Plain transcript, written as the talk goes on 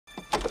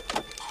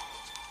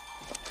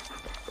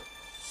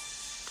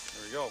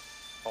we go.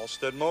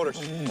 Halstead Motors.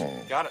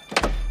 Got it.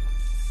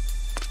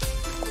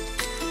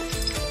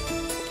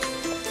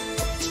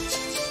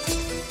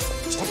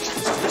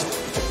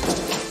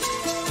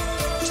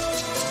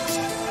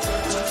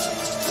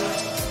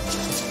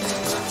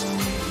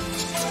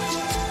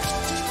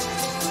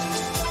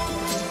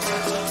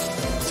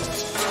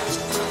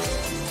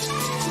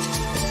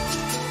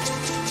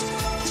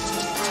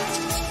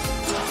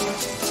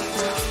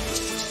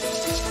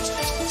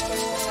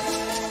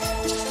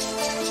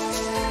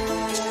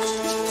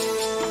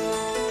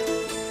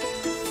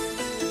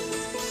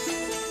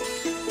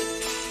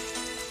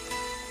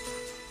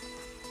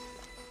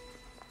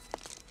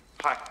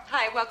 Hi.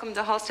 Hi, welcome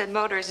to Halstead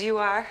Motors. You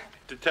are?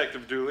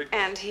 Detective Dooley.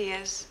 And he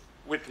is?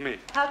 With me.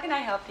 How can I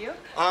help you?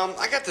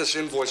 I got this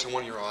invoice on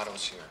one of your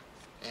autos here,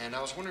 and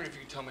I was wondering if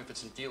you could tell me if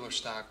it's in dealer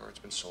stock or it's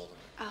been sold.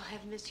 I'll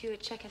have Miss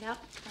Hewitt check it out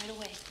right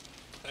away.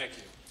 Thank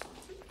you.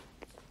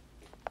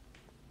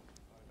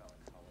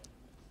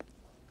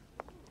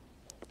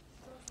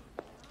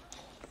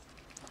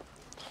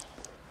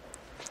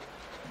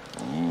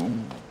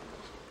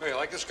 Hey, you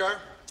like this car?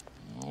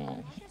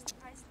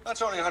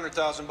 That's only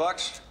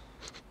 $100,000.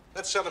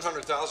 That's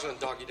 700,000 in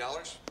doggy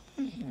dollars.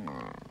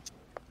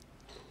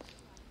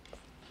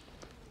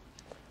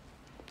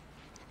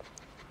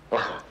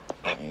 What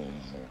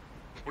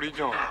are you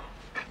doing?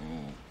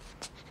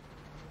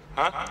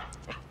 Huh?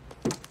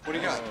 What do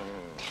you got?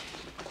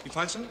 You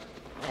find something?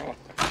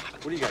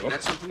 What do you got? You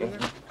got something in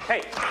there?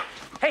 Hey!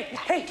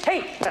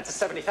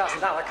 That's a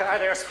 $70,000 car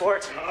there,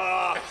 sport.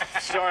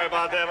 Sorry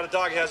about that, but a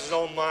dog has his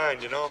own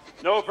mind, you know?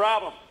 No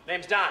problem.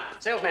 Name's Don,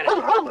 sales manager.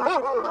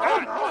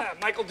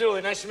 Michael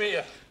Dooley, nice to meet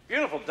you.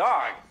 Beautiful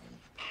dog.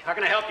 How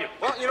can I help you?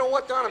 Well, you know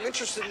what, Don? I'm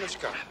interested in this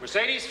car.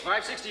 Mercedes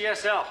 560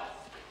 SL.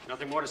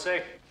 Nothing more to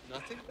say.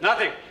 Nothing?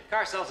 Nothing.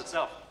 Car sells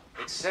itself.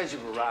 It says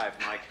you've arrived,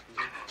 Mike.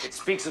 It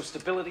speaks of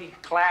stability,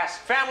 class,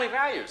 family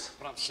values.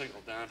 But I'm single,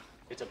 Don.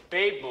 It's a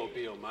babe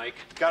mobile, Mike.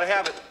 Gotta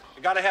have it.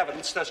 I gotta have it.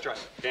 Let's test drive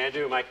it. Can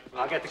do, Mike.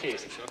 I'll get the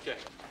keys. Okay.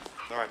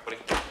 All right, buddy.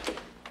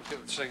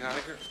 Get this thing out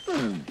of here.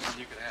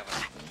 You can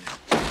have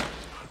it.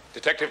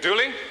 Detective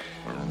Dooley?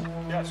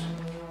 Yes.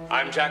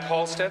 I'm Jack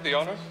Halstead, the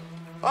owner.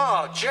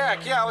 Oh,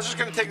 Jack, yeah, I was just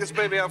gonna take this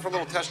baby out for a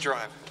little test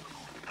drive.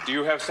 Do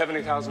you have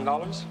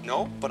 $70,000?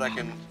 No, but I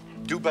can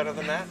do better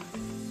than that.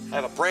 I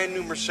have a brand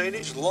new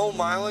Mercedes, low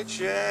mileage.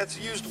 Yeah, it's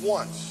used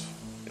once.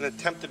 An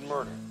attempted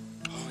murder.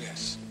 Oh,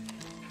 yes.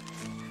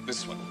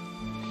 This one.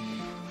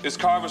 This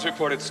car was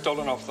reported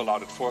stolen off the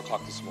lot at 4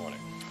 o'clock this morning.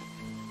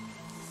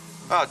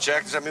 Oh,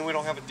 Jack, does that mean we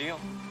don't have a deal?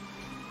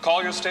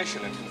 Call your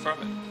station and confirm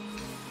it.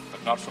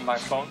 But not from my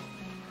phone,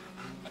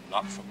 and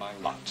not from my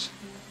lot.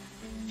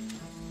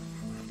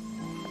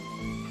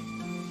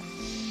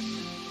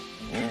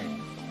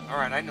 All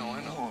right, I know.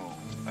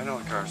 I know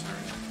the car's there.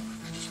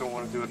 I just don't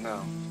want to do it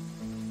now.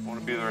 I want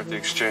to be there at the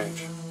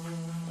exchange.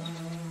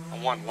 I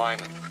want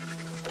Lyman.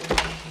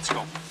 Let's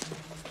go.